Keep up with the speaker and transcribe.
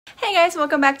Hey guys,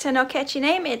 welcome back to No Catchy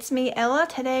Name. It's me, Ella.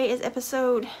 Today is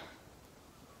episode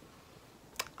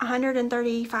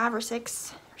 135 or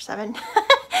 6 or 7.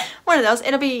 One of those.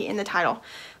 It'll be in the title.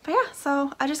 But yeah,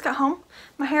 so I just got home.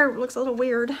 My hair looks a little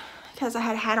weird because I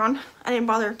had a hat on. I didn't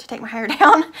bother to take my hair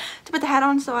down to put the hat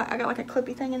on, so I got like a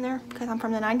clippy thing in there because I'm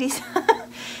from the 90s.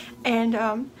 And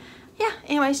yeah,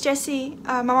 anyways, Jessie,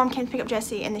 my mom came to pick up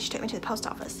Jessie and then she took me to the post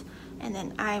office. And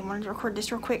then I wanted to record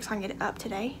this real quick so I can get it up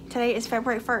today. Today is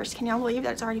February 1st. Can y'all believe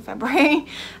that it's already February?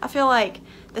 I feel like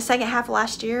the second half of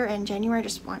last year and January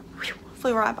just went, whew,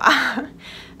 flew right by.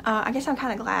 I guess I'm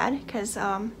kind of glad because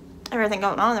everything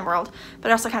going on in the world. But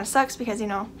it also kind of sucks because, you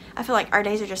know, I feel like our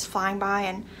days are just flying by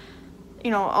and,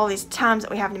 you know, all these times that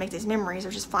we have to make these memories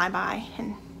are just flying by.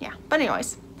 And yeah, but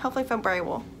anyways, hopefully February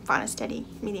will find a steady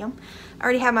medium. I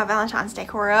already have my Valentine's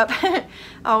decor up. I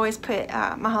always put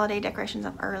my holiday decorations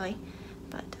up early.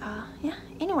 But yeah,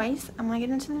 anyways, I'm gonna get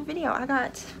into the video. I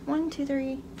got 1, 2,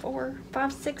 3, 4,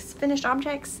 5, 6 finished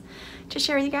objects to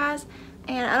share with you guys.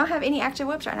 And I don't have any active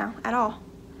whips right now at all.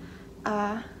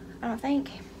 I don't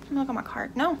think. Let me look on my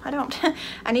card. No, I don't.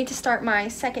 I need to start my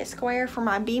second square for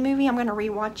my B movie. I'm gonna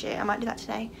rewatch it. I might do that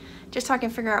today. Just so I can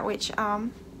figure out which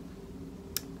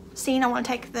scene I want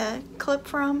to take the clip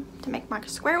from to make my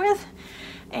square with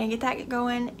and get that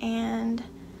going. And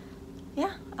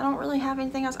yeah, I don't really have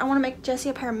anything else. I want to make Jessie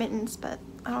a pair of mittens, but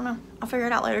I don't know. I'll figure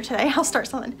it out later today. I'll start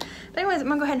something. But anyways, I'm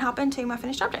gonna go ahead and hop into my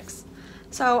finished objects.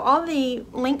 So all the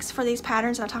links for these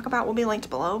patterns that I talk about will be linked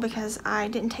below because I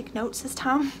didn't take notes this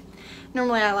time.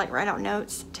 Normally I like write out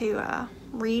notes to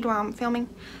read while I'm filming,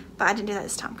 but I didn't do that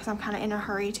this time because I'm kind of in a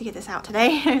hurry to get this out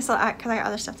today. Because I got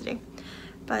other stuff to do.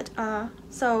 But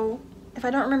so if I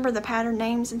don't remember the pattern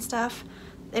names and stuff,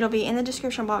 it'll be in the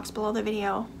description box below the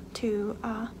video to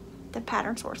the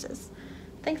pattern sources.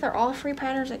 I think they're all free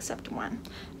patterns except one.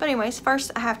 But anyways,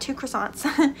 first I have 2 croissants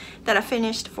that I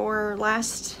finished for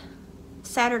last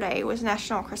Saturday. Was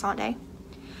National Croissant Day.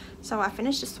 So I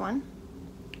finished this one.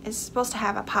 It's supposed to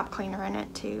have a pop cleaner in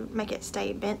it to make it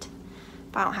stay bent,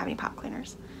 but I don't have any pop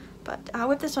cleaners. But I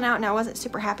whipped this one out and I wasn't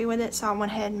super happy with it, so I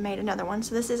went ahead and made another one.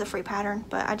 So this is a free pattern,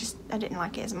 but I didn't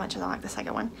like it as much as I like the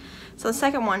second one. So the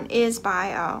second one is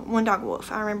by One Dog Wolf.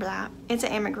 I remember that. It's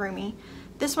an amigurumi.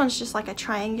 This one's just like a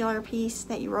triangular piece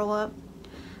that you roll up.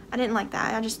 I didn't like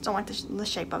that. I just don't like the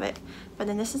shape of it. But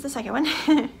then this is the second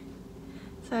one.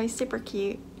 So he's super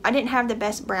cute. I didn't have the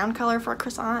best brown color for a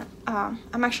croissant.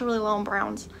 I'm actually really low on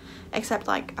browns, except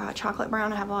like chocolate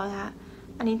brown. I have a lot of that.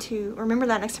 I need to remember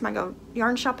that next time I go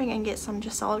yarn shopping and get some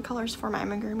just solid colors for my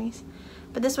amigurumis.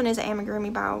 But this one is an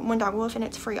amigurumi by One Dog Wolf and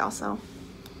it's free also.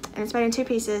 And it's made in 2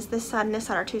 pieces. This side and this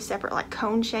side are 2 separate like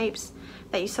cone shapes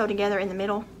that you sew together in the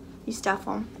middle. You stuff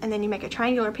them and then you make a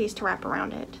triangular piece to wrap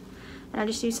around it. And I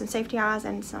just used some safety eyes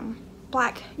and some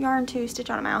black yarn to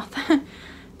stitch on a mouth.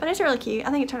 But it's really cute.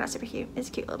 I think it turned out super cute. It's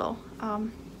a cute little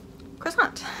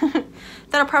croissant.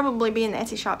 That'll probably be in the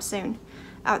Etsy shop soon.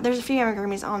 There's a few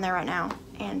amigurumis on there right now.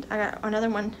 And I got another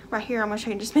one right here I'm going to show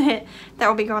you in just a minute that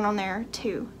will be going on there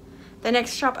too. The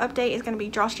next shop update is going to be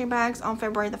drawstring bags on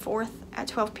February the 4th at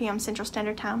 12 p.m. Central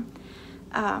Standard Time.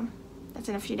 That's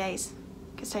in a few days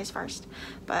because today's 1st.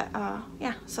 But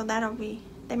yeah, so that'll be,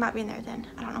 they might be in there then.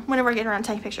 I don't know. Whenever I get around to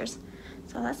taking pictures.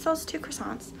 So that's those 2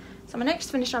 croissants. So my next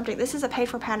finished object, this is a paid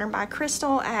for pattern by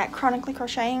Crystal at Chronically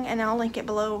Crocheting, and I'll link it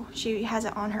below. She has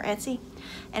it on her Etsy,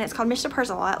 and it's called Mr.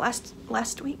 Persalot.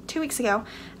 Last week, 2 weeks ago,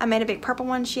 I made a big purple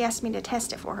one. She asked me to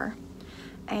test it for her,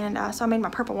 and so I made my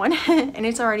purple one, and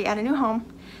it's already at a new home.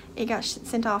 It got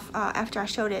sent off after I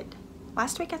showed it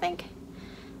last week, I think,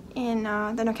 in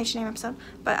the No Catchy Name episode.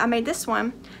 But I made this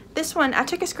one. This one, I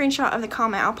took a screenshot of the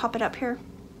comment. I'll pop it up here.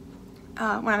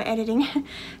 When I'm editing.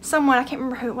 Someone, I can't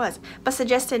remember who it was, but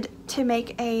suggested to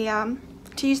make a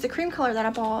to use the cream color that I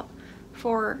bought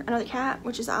for another cat,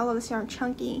 which is I Love This Yarn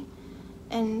Chunky,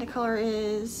 and the color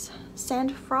is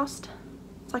Sand Frost.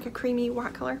 It's like a creamy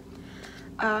white color,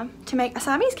 to make a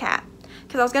Siamese cat,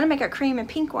 because I was gonna make a cream and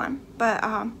pink one, but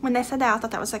when they said that, I thought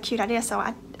that was a cute idea, so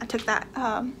I took that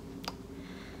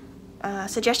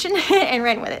suggestion and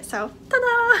ran with it. So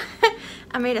ta-da!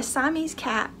 I made a Siamese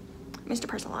cat, Mr.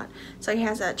 Persalot. So he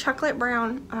has a chocolate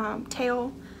brown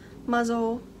tail,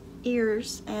 muzzle,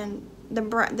 ears, and the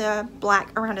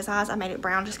black around his eyes. I made it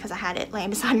brown just because I had it laying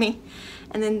beside me.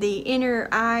 And then the inner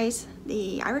eyes,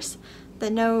 the iris, the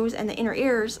nose, and the inner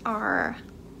ears are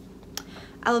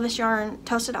I Love This Yarn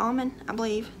Toasted Almond, I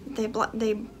believe.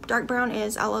 The dark brown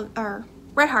is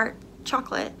Red Heart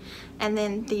Chocolate, and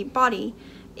then the body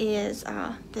is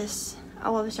this I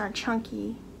Love This Yarn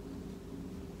Chunky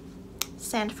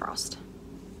Sand Frost.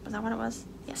 Was that what it was?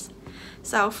 Yes.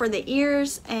 So for the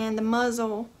ears and the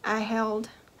muzzle, I held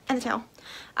and the tail.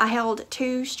 I held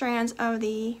 2 strands of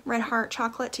the Red Heart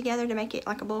chocolate together to make it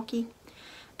like a bulky,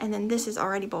 and then this is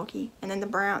already bulky, and then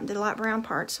the light brown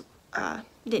parts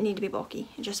didn't need to be bulky.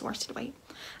 It just worsted weight.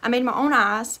 I made my own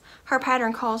eyes. Her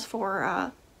pattern calls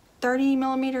for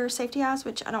 30mm safety eyes,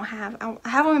 which I don't have. I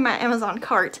have them in my Amazon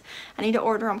cart. I need to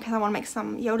order them because I want to make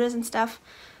some Yodas and stuff,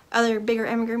 other bigger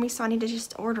amigurumis, so I need to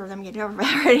just order them, get it over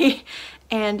ready.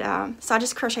 And so I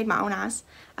just crocheted my own eyes.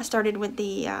 I started with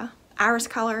the iris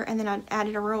color, and then I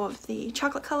added a row of the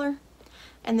chocolate color,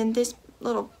 and then this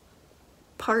little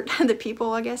part, the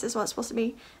pupil, I guess is what it's supposed to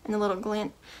be, and the little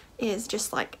glint is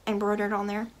just like embroidered on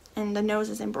there, and the nose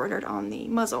is embroidered on the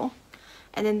muzzle,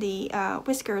 and then the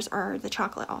whiskers are the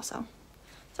chocolate also.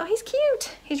 So he's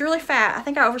cute. He's really fat. I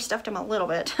think I overstuffed him a little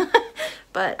bit,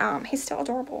 but he's still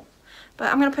adorable.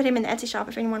 But I'm going to put him in the Etsy shop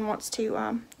if anyone wants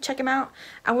to check him out.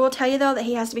 I will tell you though that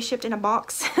he has to be shipped in a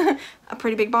box, a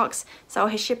pretty big box, so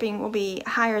his shipping will be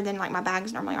higher than like my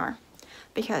bags normally are,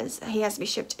 because he has to be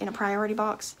shipped in a priority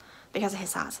box because of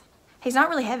his size. He's not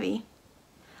really heavy.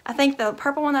 I think the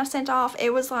purple one that I sent off,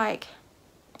 it was like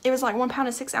 1 pound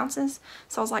and 6 ounces,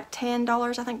 so it was like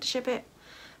 $10 I think to ship it.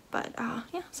 But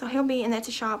yeah, so he'll be in the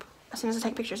Etsy shop as soon as I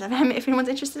take pictures of him if anyone's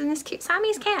interested in this cute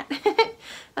Siamese cat.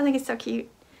 I think it's so cute.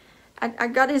 I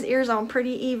got his ears on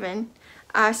pretty even.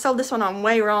 I sewed this one on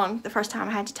way wrong the first time.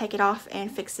 I had to take it off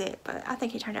and fix it, but I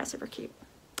think he turned out super cute.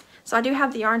 So I do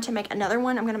have the yarn to make another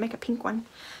one. I'm going to make a pink one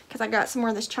because I got some more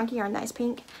of this chunky yarn that is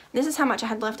pink. This is how much I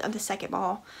had left of the second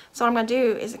ball. So what I'm going to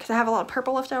do is, because I have a lot of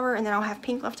purple left over, and then I'll have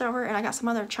pink left over, and I got some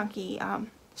other chunky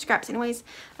scraps anyways.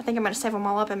 I think I'm going to save them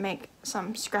all up and make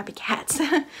some scrappy cats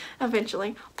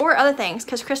eventually. Or other things,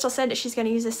 because Crystal said that she's going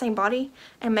to use the same body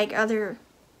and make other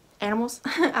animals.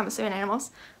 I'm assuming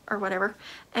animals or whatever.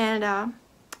 And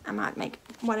I might make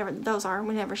whatever those are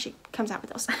whenever she comes out with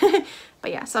those.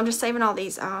 But yeah, so I'm just saving all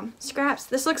these scraps.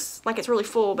 This looks like it's really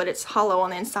full, but it's hollow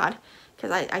on the inside because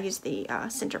I used the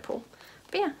center pull.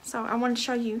 But yeah, so I wanted to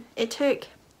show you. It took,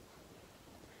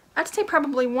 I'd say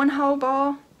probably 1 whole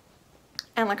ball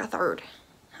and like a third.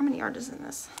 How many yards is in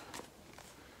this?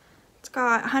 It's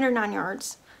got 109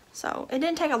 yards. So it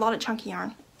didn't take a lot of chunky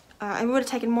yarn. It would have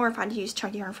taken more if I'd used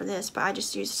chunky yarn for this, but I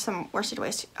just used some worsted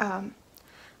waste,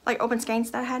 like open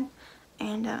skeins that I had.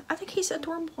 And I think he's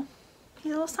adorable.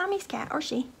 He's a little Siamese cat, or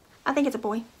she. I think it's a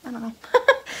boy. I don't know.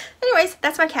 Anyways,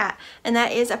 that's my cat. And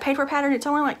that is a paid for pattern. It's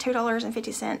only like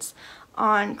 $2.50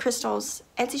 on Crystal's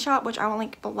Etsy shop, which I will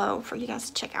link below for you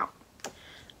guys to check out.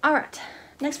 Alright,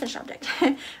 next finished object.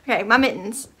 Okay, my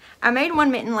mittens. I made one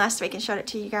mitten last week and showed it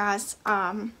to you guys.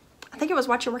 I think it was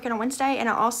Watch Your Working on Wednesday, and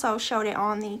I also showed it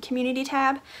on the community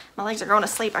tab. My legs are going to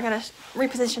sleep. I gotta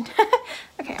reposition.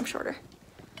 Okay, I'm shorter.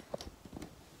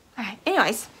 Alright,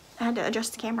 anyways, I had to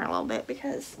adjust the camera a little bit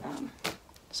because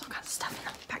there's all kinds of stuff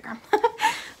in the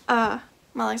background.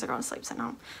 My legs are going to sleep, so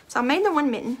no. So I made the one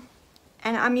mitten,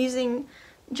 and I'm using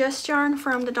Just Yarn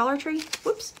from the Dollar Tree.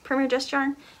 Whoops, Premier Just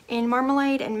Yarn in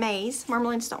Marmalade and Maize.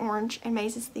 Marmalade's the orange, and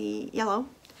Maize is the yellow.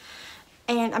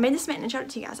 And I made this mitten and showed it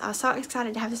to you guys. I was so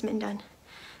excited to have this mitten done.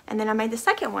 And then I made the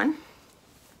second one.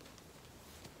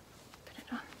 Put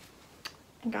it on.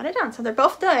 And got it done. So they're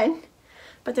both done.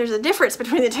 But there's a difference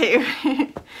between the two.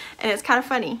 And it's kind of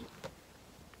funny.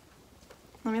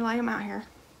 Let me lay them out here.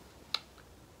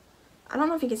 I don't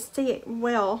know if you can see it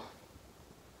well,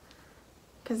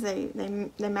 because they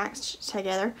matched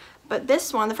together. But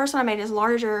this one, the first one I made, is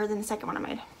larger than the second one I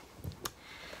made.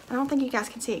 I don't think you guys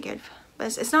can see it good.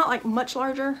 But it's not like much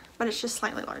larger, but it's just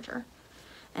slightly larger.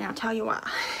 And I'll tell you why.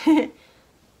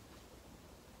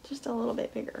 Just a little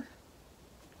bit bigger.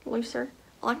 Looser.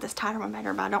 I like this tighter one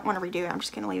better, but I don't want to redo it. I'm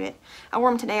just going to leave it. I wore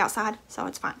them today outside, so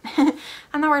it's fine.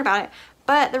 I'm not worried about it.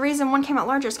 But the reason one came out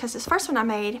larger is because this first one I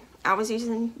made, I was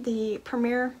using the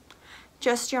Premier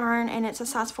Just Yarn, and it's a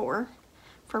size 4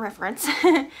 for reference.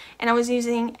 And I was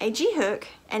using a G-hook,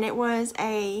 and it was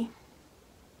a...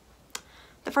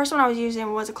 The first one I was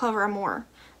using was a Clover Amour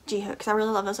G-hook, because I really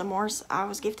love those Amours. I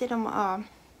was gifted them,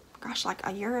 gosh, like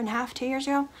a year and a half, 2 years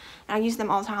ago. And I use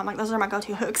them all the time. Like, those are my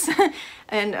go-to hooks.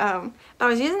 And, but I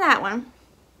was using that one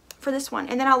for this one.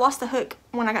 And then I lost the hook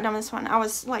when I got done with this one. I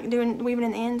was, like, weaving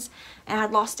in the ends, and I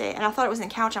had lost it. And I thought it was in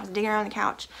the couch. I was digging around the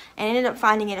couch. And I ended up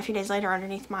finding it a few days later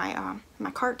underneath my,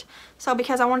 my cart. So,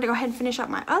 because I wanted to go ahead and finish up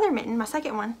my other mitten, my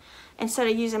second one, instead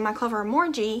of using my Clover Amour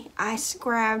G, I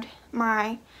grabbed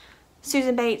my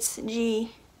Susan Bates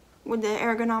G with the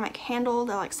ergonomic handle,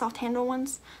 the like soft handle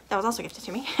ones that was also gifted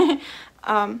to me,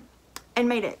 and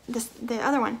made it the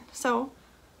other one. So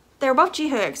they were both G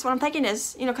hooks. What I'm thinking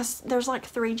is, you know, because there's like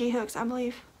 3 G hooks, I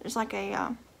believe. There's like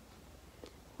a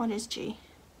what is G?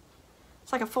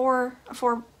 It's like a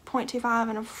 4.25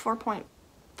 and a 4.5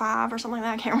 5 or something like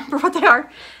that. I can't remember what they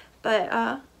are.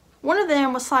 But one of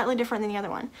them was slightly different than the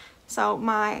other one. So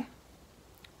my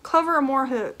Clover or More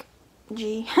hook,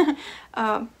 G,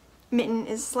 mitten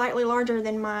is slightly larger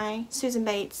than my Susan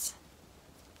Bates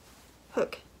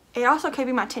hook. It also could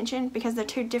be my tension because they're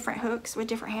two different hooks with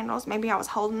different handles. Maybe I was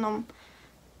holding them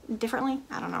differently.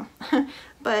 I don't know.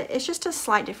 But it's just a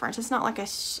slight difference. It's not like a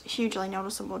hugely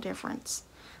noticeable difference.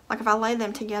 Like if I lay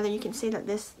them together, you can see that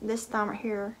this thumb right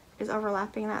here is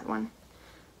overlapping that one.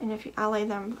 And if I lay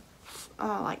them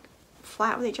like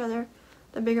flat with each other,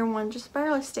 the bigger one just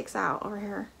barely sticks out over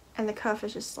here. And the cuff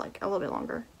is just like a little bit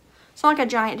longer. It's not like a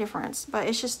giant difference, but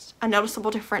it's just a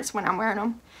noticeable difference when I'm wearing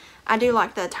them. I do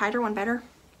like the tighter one better.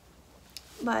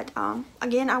 But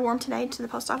again, I wore them today to the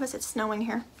post office. It's snowing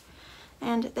here.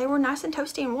 And they were nice and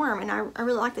toasty and warm. And I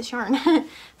really like this yarn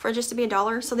for just to be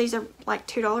 $1. So these are like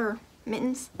 $2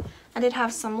 mittens. I did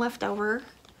have some leftover.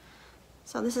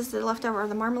 So this is the leftover of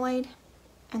the marmalade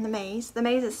and the maize. The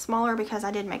maize is smaller because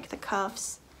I did make the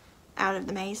cuffs out of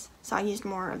the maize. So I used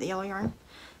more of the yellow yarn.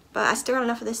 But I still got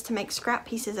enough of this to make scrap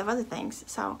pieces of other things.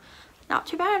 So not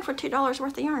too bad for $2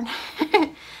 worth of yarn.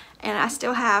 And I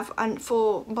still have a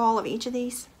full ball of each of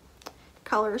these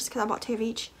colors because I bought 2 of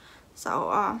each. So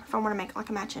if I want to make like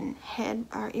a matching head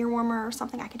or ear warmer or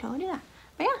something, I can totally do that.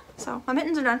 But yeah, so my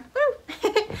mittens are done.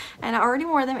 Woo! And I already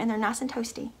wore them and they're nice and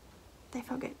toasty. They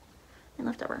feel good and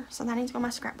left over. So that needs to go in my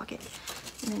scrap bucket.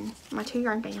 And then my 2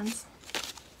 yarn bands.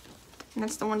 And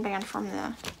that's the one band from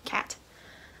the cat.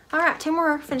 Alright, 2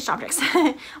 more finished objects.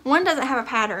 One doesn't have a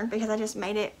pattern because I just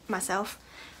made it myself.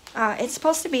 It's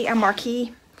supposed to be a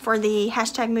marquee for the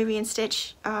hashtag Movie and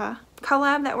Stitch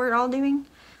collab that we're all doing.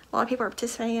 A lot of people are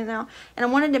participating in it now. And I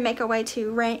wanted to make a way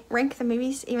to rank the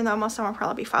movies, even though most of them will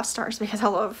probably be 5 stars because I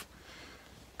love,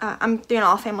 I'm doing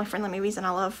all family friendly movies and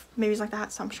I love movies like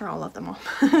that, so I'm sure I'll love them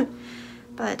all.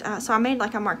 But, so I made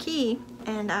like a marquee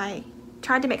and I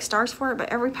tried to make stars for it, but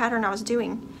every pattern I was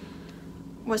doing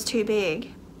was too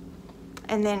big.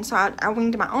 And then, so I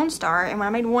winged my own star, and when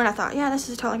I made one, I thought, yeah, this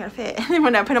is totally gonna fit. And then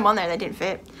when I put them on there, they didn't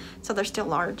fit. So they're still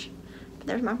large. But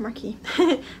there's my marquee.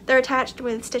 They're attached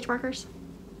with stitch markers.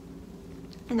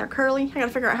 And they're curly. I gotta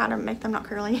figure out how to make them not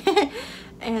curly.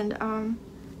 And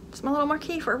it's my little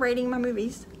marquee for rating my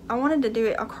movies. I wanted to do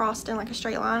it across in like a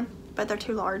straight line, but they're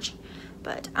too large.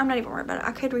 But I'm not even worried about it.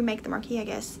 I could remake the marquee, I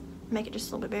guess. Make it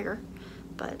just a little bit bigger.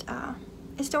 But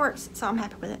it still works, so I'm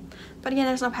happy with it. But again,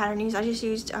 there's no pattern used. I just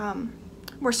used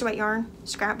worsted weight yarn,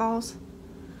 scrap balls.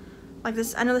 Like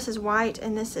this, I know this is white,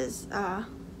 and this is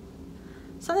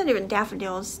something to do with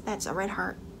daffodils. That's a red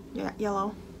heart,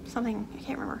 yellow, something, I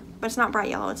can't remember. But it's not bright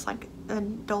yellow, it's like a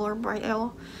duller bright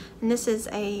yellow. And this is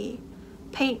a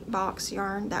paint box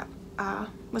yarn that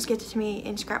was gifted to me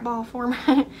in scrap ball form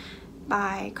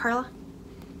by Carla.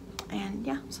 And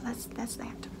yeah, so that's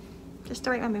that. Just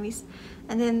to rate my movies.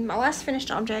 And then my last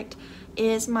finished object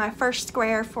is my first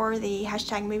square for the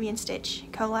hashtag Movie and Stitch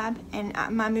collab. And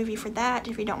my movie for that,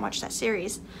 if you don't watch that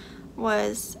series,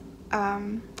 was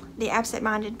The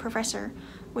Absent-Minded Professor,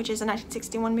 which is a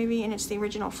 1961 movie, and it's the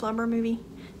original Flubber movie.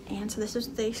 And so this is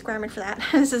the square I made for that.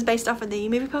 This is based off of the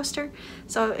movie poster.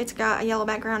 So it's got a yellow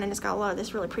background and it's got a lot of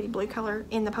this really pretty blue color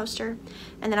in the poster.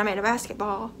 And then I made a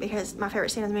basketball because my favorite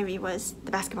scene of the movie was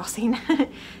the basketball scene.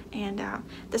 And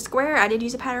the square I did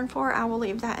use a pattern for. I will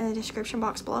leave that in the description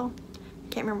box below.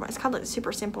 Can't remember what it's called, like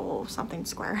super simple something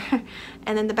square.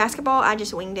 And then the basketball, I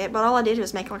just winged it, but all I did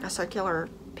was make like a circular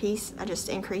piece. I just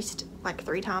increased like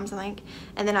 3 times, I think,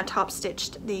 and then I top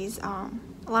stitched these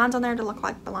lines on there to look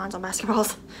like the lines on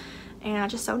basketballs, and I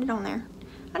just sewed it on there.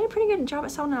 I did a pretty good job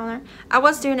at sewing it on there. I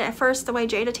was doing it at first the way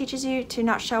Jada teaches you, to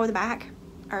not show the back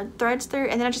or threads through,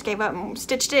 and then I just gave up and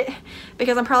stitched it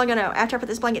because I'm probably gonna, after I put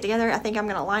this blanket together, I think I'm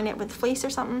gonna line it with fleece or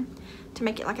something to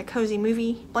make it like a cozy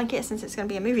movie blanket, since it's gonna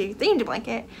be a movie themed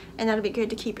blanket, and that'll be good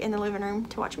to keep in the living room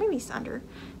to watch movies under.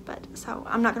 But so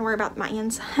I'm not gonna worry about my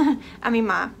ends. I mean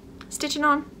my stitching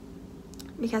on,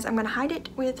 because I'm gonna hide it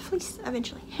with fleece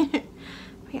eventually.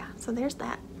 Yeah, so there's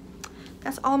that.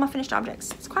 That's all my finished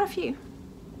objects. It's quite a few.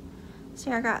 So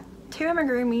here I got 2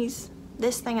 amigurumis,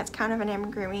 this thing that's kind of an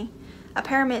amigurumi, a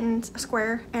pair of mittens, a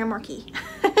square, and a marquee.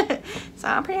 So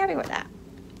I'm pretty happy with that.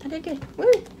 I did good. Woo!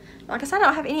 Like I said, I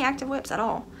don't have any active whips at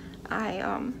all.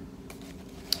 I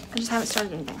just haven't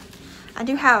started anything. I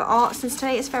do have all, since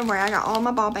today is February, I got all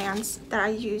my ball bands that I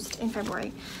used in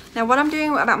February. Now what I'm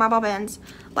doing about my ball bands,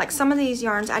 like some of these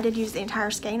yarns I did use the entire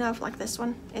skein of, like this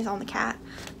one is on the cat.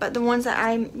 But the ones that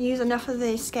I use enough of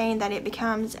the skein that it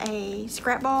becomes a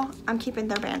scrap ball, I'm keeping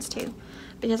their bands too.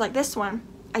 Because like this one,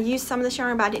 I used some of this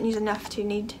yarn, but I didn't use enough to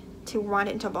need to wind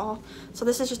it into a ball. So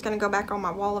this is just going to go back on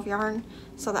my wall of yarn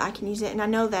so that I can use it. And I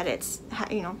know that it's,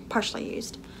 you know, partially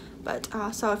used. But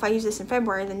so if I use this in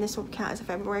February, then this will count as a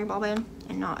February ball band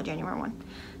and not a January one.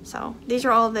 So these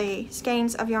are all the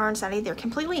skeins of yarns that I either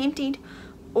completely emptied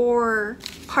or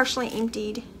partially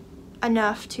emptied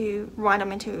enough to wind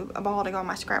them into a ball to go on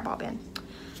my scrap ball bin.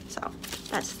 So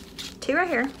that's 2 right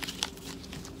here,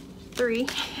 3,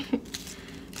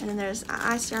 and then there's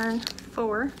ice yarn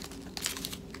 4.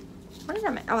 What did I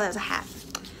make? Oh, that was a hat.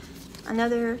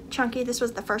 Another chunky. This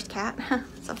was the first cat.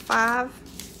 So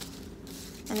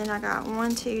 5, and then I got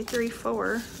 1, 2, 3,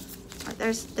 4. Right,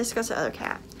 this goes to the other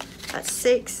cat. That's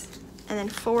 6, and then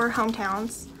 4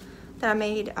 hometowns that I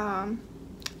made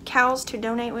cows to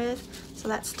donate with. So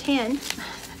that's 10.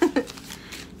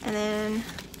 And then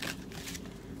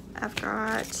I've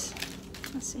got,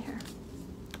 let's see here.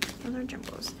 Those are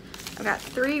jumbos. I've got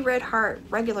 3 red heart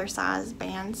regular size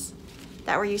bands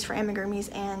that were used for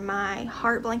amigurumis and my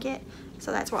heart blanket.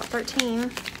 So that's what,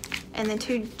 13. And then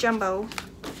 2 jumbo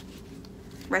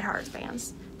red hearts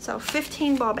bands. So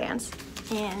 15 ball bands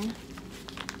in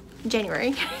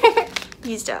January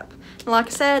used up. And like I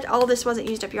said, all of this wasn't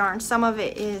used up yarn. Some of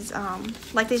it is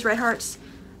like these red hearts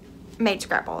made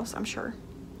scrap balls, I'm sure.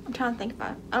 I'm trying to think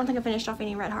about it. I don't think I finished off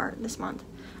any red heart this month.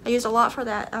 I used a lot for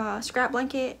that scrap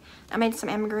blanket. I made some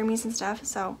amigurumis and stuff,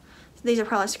 so these are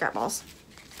probably scrap balls.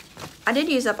 I did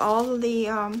use up all of the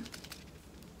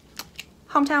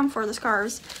hometown for the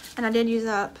scarves, and I did use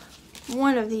up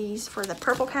one of these for the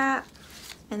purple cat,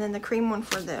 and then the cream one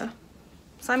for the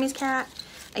Siamese cat.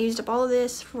 I used up all of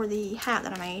this for the hat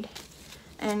that I made,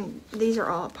 and these are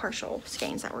all partial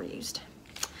skeins that were used.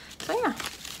 So yeah,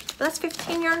 but that's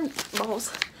 15 yarn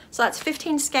balls. So that's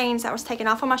 15 skeins that was taken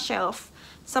off of my shelf.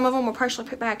 Some of them were partially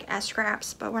put back as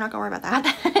scraps, but we're not gonna worry about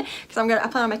that because I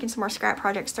plan on making some more scrap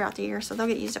projects throughout the year, so they'll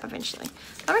get used up eventually.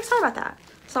 But I'm excited about that.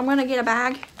 So I'm gonna get a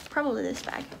bag, probably this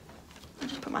bag. I'll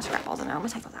just put my scrap balls in there. I'm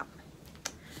gonna take those out.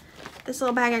 This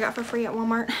little bag I got for free at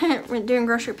Walmart. When doing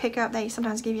grocery pickup, they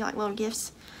sometimes give you like little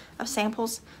gifts of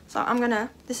samples. So I'm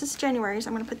gonna, this is January's,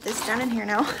 I'm gonna put this down in here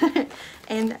now.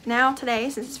 And now today,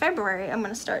 since it's February, I'm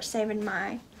gonna start saving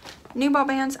my new ball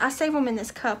bands. I save them in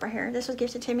this cup right here. This was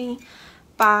gifted to me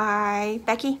by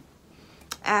Becky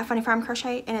at Funny Farm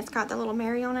Crochet, and it's got the little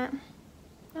Mary on it.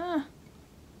 What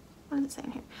is it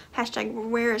saying here? Hashtag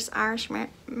where's Irish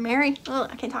Mary? Oh,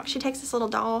 I can't talk. She takes this little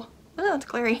doll. Oh, it's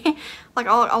glary. Like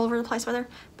all over the place with her.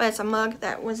 But it's a mug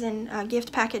that was in a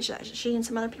gift package that she and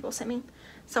some other people sent me.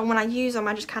 So when I use them,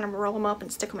 I just kind of roll them up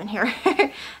and stick them in here.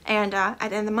 And at the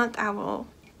end of the month, I will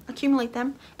accumulate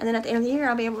them. And then at the end of the year,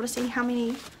 I'll be able to see how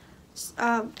many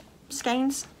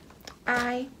skeins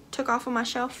I took off of my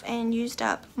shelf and used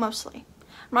up mostly.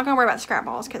 I'm not going to worry about the scrap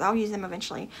balls because I'll use them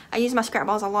eventually. I use my scrap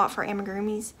balls a lot for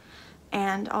amigurumis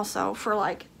and also for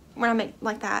like when I make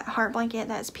like that heart blanket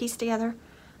that's pieced together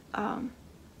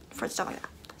for stuff like that.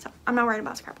 So I'm not worried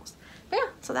about scrap balls. But yeah,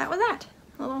 so that was that.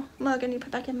 A little mug I need to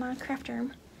put back in my craft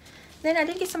room. Then I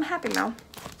did get some Happy Mail.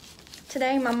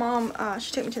 Today my mom,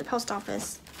 she took me to the post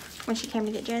office when she came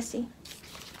to get Jessie.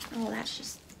 Oh, that's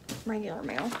just regular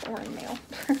mail, foreign mail.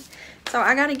 So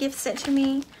I got a gift sent to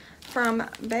me from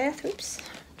Beth, oops,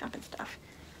 dropping stuff,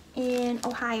 in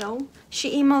Ohio.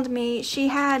 She emailed me. She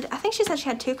had, I think she said she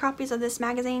had 2 copies of this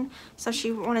magazine, so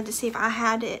she wanted to see if I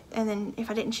had it, and then if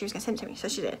I didn't, she was gonna send it to me, so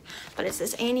she did. But it's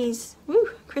this Annie's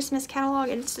Christmas catalog,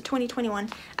 and it's the 2021.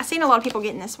 I've seen a lot of people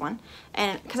getting this one,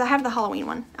 and because I have the Halloween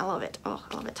one. I love it. Oh,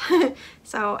 I love it.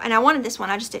 So, and I wanted this one.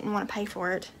 I just didn't want to pay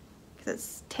for it because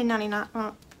it's $10.99,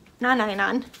 well,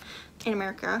 $9.99 in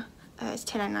America. It's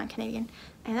 $10.99 Canadian.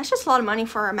 And that's just a lot of money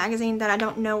for a magazine that I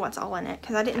don't know what's all in it,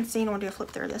 because I didn't see anyone do a flip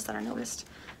through this that I noticed.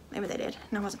 Maybe they did,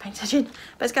 and I wasn't paying attention.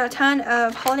 But it's got a ton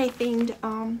of holiday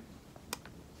themed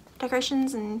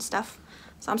decorations and stuff.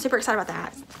 So I'm super excited about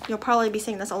that. You'll probably be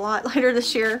seeing this a lot later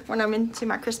this year when I'm into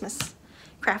my Christmas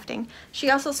crafting. She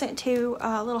also sent 2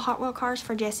 little Hot Wheel cars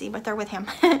for Jesse, but they're with him.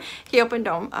 He opened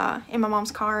them in my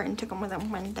mom's car and took them with him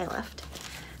when they left.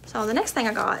 So the next thing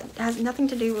I got has nothing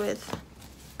to do with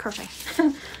crochet.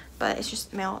 But it's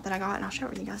just mail that I got, and I'll share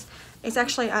it with you guys. It's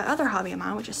actually another hobby of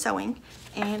mine, which is sewing,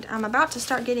 and I'm about to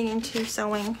start getting into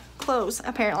sewing clothes,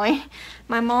 apparently.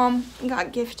 My mom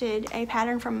got gifted a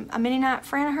pattern from a mini-knit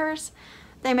friend of hers.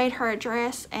 They made her a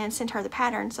dress and sent her the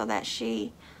pattern so that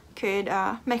she could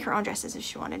make her own dresses if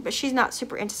she wanted, but she's not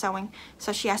super into sewing,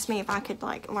 so she asked me if I could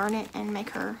like learn it and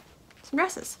make her some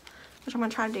dresses, which I'm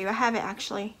going to try to do. I have it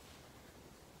actually.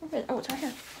 Oh, it's right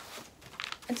here.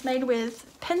 It's made with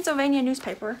Pennsylvania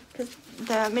newspaper because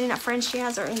the mini-knit friends she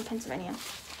has are in Pennsylvania.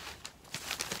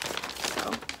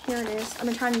 So here it is. I've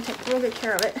been trying to take real good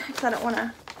care of it because I don't want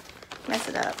to mess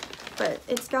it up. But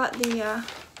it's got the,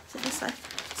 is it this side?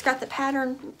 It's got the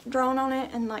pattern drawn on it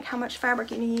and like how much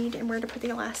fabric you need and where to put the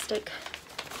elastic.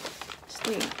 Just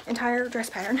the entire dress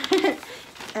pattern.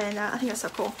 And I think that's so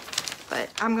cool. But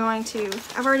I'm going to,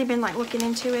 I've already been like looking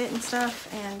into it and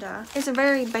stuff, and it's a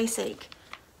very basic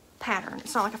pattern.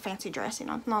 It's not like a fancy dress, you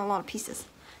know, not a lot of pieces.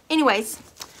 Anyways,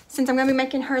 since I'm going to be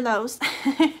making her those,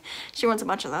 she wants a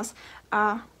bunch of those.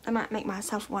 I might make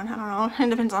myself one, I don't know, it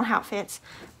depends on how it fits.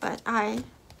 But I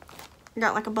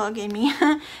got like a bug in me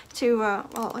to,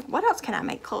 well, like what else can I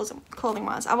make clothing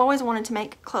wise? I've always wanted to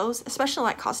make clothes, especially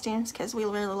like costumes, because we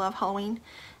really love Halloween.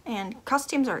 And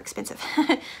costumes are expensive,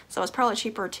 so it's probably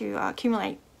cheaper to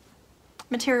accumulate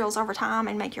materials over time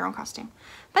and make your own costume.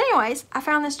 But anyways, I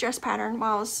found this dress pattern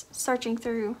while I was searching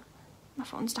through, my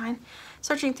phone's dying,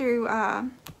 searching through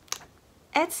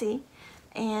Etsy,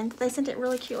 and they sent it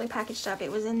really cutely packaged up.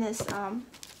 It was in this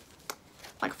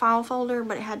like file folder,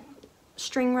 but it had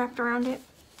string wrapped around it,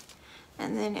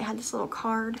 and then it had this little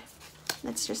card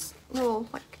that's just a little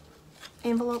like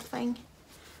envelope thing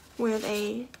with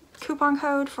a coupon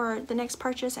code for the next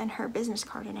purchase and her business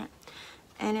card in it.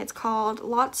 And it's called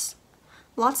lots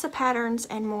of patterns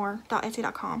and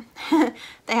more.etsy.com.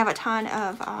 They have a ton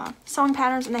of sewing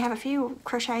patterns, and they have a few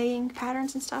crocheting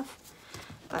patterns and stuff.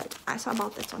 But so I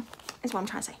bought this one, is what I'm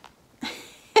trying to say.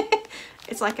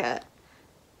 It's like a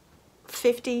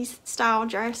 50s style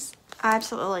dress. I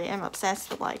absolutely am obsessed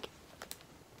with, like,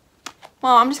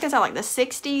 well, I'm just gonna say like the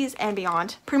 60s and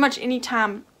beyond. Pretty much any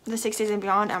time the 60s and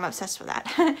beyond, I'm obsessed with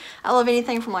that. I love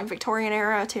anything from like Victorian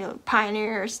era to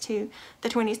pioneers to the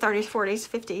 20s, 30s, 40s,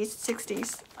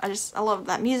 50s, 60s. I love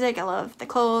that music. I love the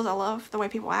clothes. I love the way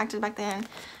people acted back then.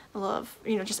 I love,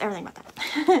 you know, just everything about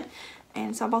that.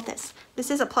 And so I bought this. This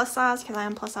is a plus size because I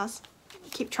am plus size. I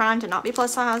keep trying to not be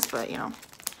plus size, but you know,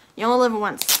 you only live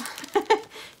once.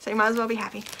 So you might as well be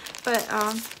happy. But,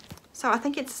 so I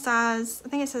think it's size, I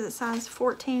think it says it's size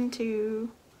 14 to,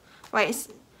 wait, it's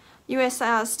US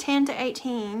size 10 to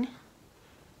 18,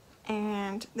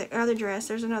 and the other dress,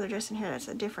 there's another dress in here that's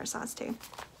a different size too,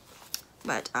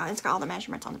 but it's got all the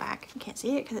measurements on the back. You can't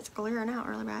see it because it's glaring out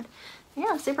really bad. Yeah,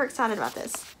 I'm super excited about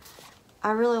this.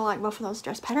 I really like both of those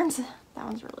dress patterns. That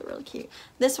one's really, really cute.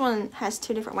 This one has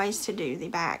two different ways to do the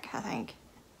back, I think.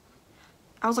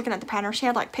 I was looking at the pattern. She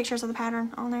had like pictures of the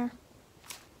pattern on there.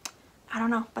 I don't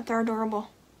know, but they're adorable.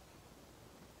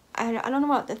 I don't know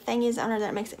what the thing is under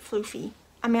that makes it floofy.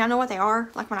 I mean, I know what they are.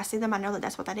 Like when I see them, I know that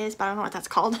that's what that is, but I don't know what that's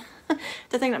called.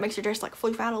 The thing that makes your dress like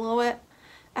floof out a little bit.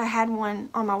 I had one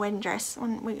on my wedding dress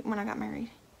when I got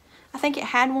married. I think it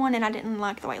had one, and I didn't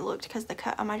like the way it looked because the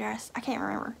cut on my dress. I can't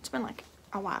remember. It's been like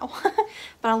a while.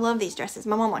 But I love these dresses.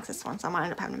 My mom likes this one, so I might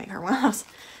end up having to make her one of those.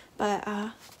 But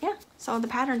yeah, so the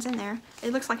pattern's in there.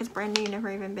 It looks like it's brand new,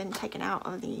 never even been taken out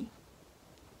of the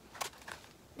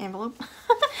envelope.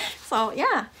 So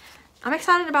yeah, I'm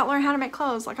excited about learning how to make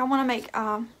clothes. Like I want to make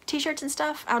t-shirts and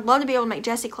stuff. I'd love to be able to make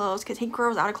Jesse clothes because he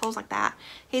grows out of clothes like that.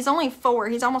 He's only 4,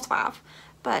 he's almost 5,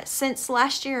 but since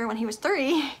last year when he was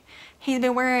 3, he's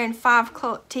been wearing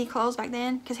 5T clothes back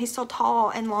then because he's so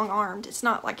tall and long armed. It's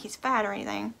not like he's fat or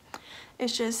anything,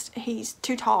 it's just he's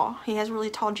too tall. He has really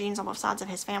tall genes on both sides of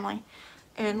his family,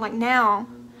 and like now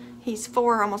he's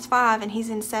 4, almost 5, and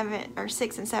he's in 7 or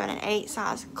 6 and 7 and 8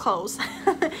 size clothes.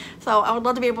 So I would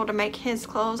love to be able to make his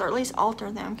clothes, or at least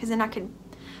alter them, because then I could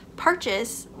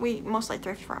purchase, we mostly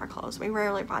thrift for our clothes. We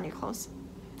rarely buy new clothes.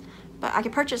 But I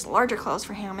could purchase larger clothes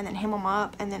for him and then hem them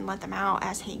up and then let them out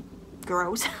as he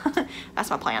grows. That's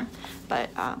my plan.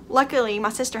 But luckily my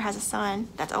sister has a son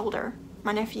that's older.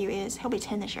 My nephew he'll be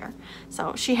 10 this year.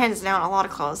 So she hands down a lot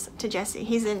of clothes to Jesse.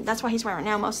 That's what he's wearing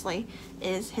now mostly,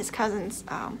 is his cousin's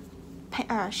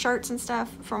shirts and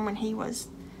stuff from when he was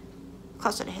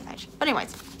closer to his age. But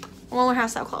anyways, we'll learn how to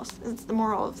sew clothes. It's the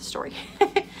moral of the story.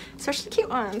 Especially the cute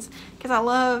ones, because I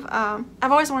love,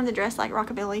 I've always wanted to dress like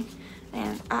rockabilly,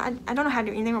 and I don't know how to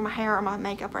do anything with my hair or my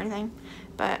makeup or anything,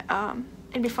 but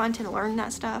it'd be fun to learn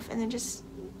that stuff and then just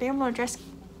be able to dress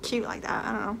cute like that.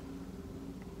 I don't know.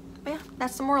 But yeah,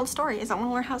 that's the moral of the story, is I want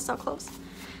to learn how to sew clothes.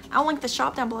 I'll link the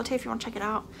shop down below too if you want to check it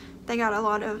out. They got a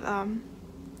lot of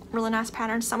really nice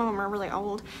patterns. Some of them are really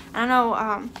old. And I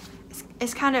know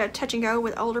it's kind of touch and go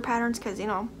with older patterns because, you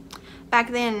know,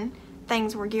 back then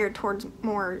things were geared towards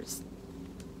more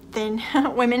thin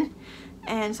women,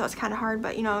 and so it's kind of hard.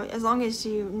 But you know, as long as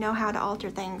you know how to alter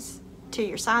things to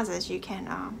your sizes, you can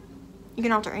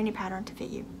alter any pattern to fit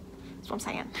you. That's what I'm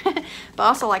saying. But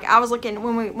also, like, I was looking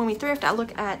when we thrift, I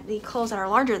look at the clothes that are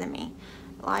larger than me.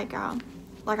 Like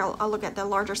like I'll look at the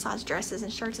larger size dresses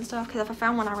and shirts and stuff, because if I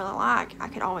found one I really like, I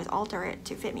could always alter it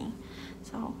to fit me.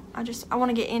 So I want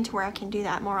to get into where I can do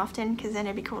that more often, because then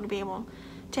it'd be cool to be able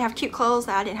to have cute clothes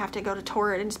that I didn't have to go to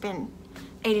Torrid and spend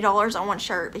 $80 on one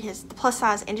shirt, because the plus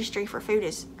size industry for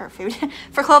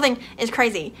for clothing is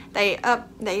crazy. They up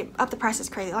the prices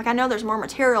crazy. Like, I know there's more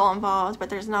material involved, but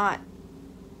there's not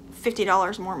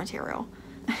 $50 more material.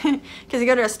 Because you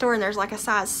go to a store and there's like a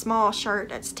size small shirt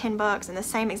that's $10, and the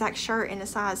same exact shirt in the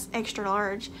size extra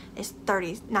large is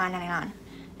 $39.99.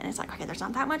 And it's like, okay, there's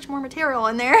not that much more material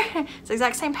in there. It's the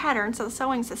exact same pattern, so the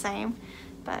sewing's the same,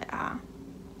 but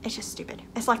it's just stupid.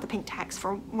 It's like the pink tax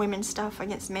for women's stuff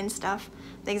against men's stuff.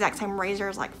 The exact same razor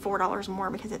is like $4 more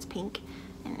because it's pink,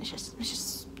 and it's just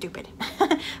stupid.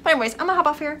 But anyways, I'm gonna hop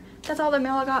off here. That's all the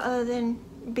mail I got, other than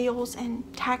bills and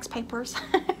tax papers.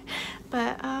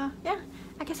 But yeah,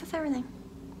 I guess that's everything.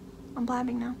 I'm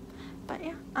blabbing now, but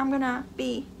yeah, I'm gonna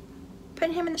be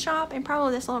putting him in the shop, and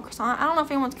probably this little croissant. I don't know if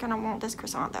anyone's gonna want this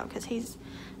croissant though, because he's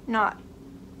not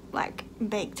like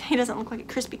baked. He doesn't look like a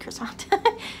crispy croissant.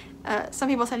 Some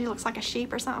people said he looks like a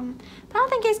sheep or something, but I don't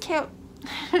think he's cute.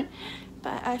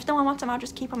 But if no one wants him, I'll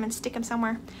just keep him and stick him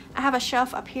somewhere. I have a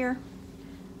shelf up here.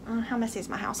 How messy is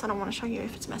my house? I don't want to show you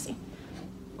if it's messy.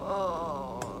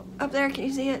 Oh, up there, can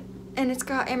you see it? And it's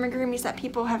got amigurumis that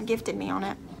people have gifted me on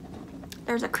it.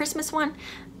 There's a Christmas one,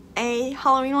 a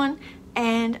Halloween one,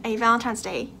 and a Valentine's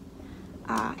Day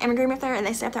amigurumi up there, and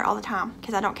they stay up there all the time,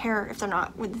 because I don't care if they're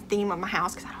not with the theme of my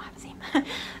house, because I don't have a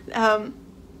theme.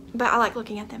 But I like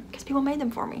looking at them, because people made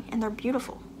them for me, and they're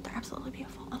beautiful. They're absolutely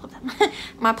beautiful. I love them.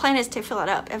 My plan is to fill it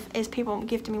up. As people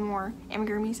gift me more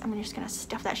amigurumis, I'm just going to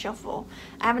stuff that shelf full.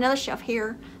 I have another shelf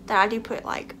here that I do put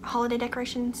like holiday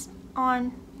decorations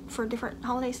on for different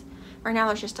holidays. Right now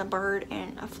there's just a bird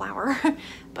and a flower,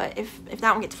 but if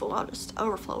that one gets full, I'll just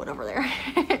overflow it over there.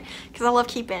 Because I love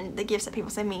keeping the gifts that people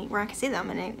send me where I can see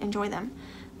them and enjoy them.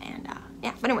 And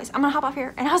yeah, but anyways, I'm gonna hop off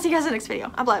here, and I'll see you guys in the next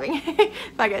video. I'm blabbing.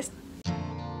 Bye guys.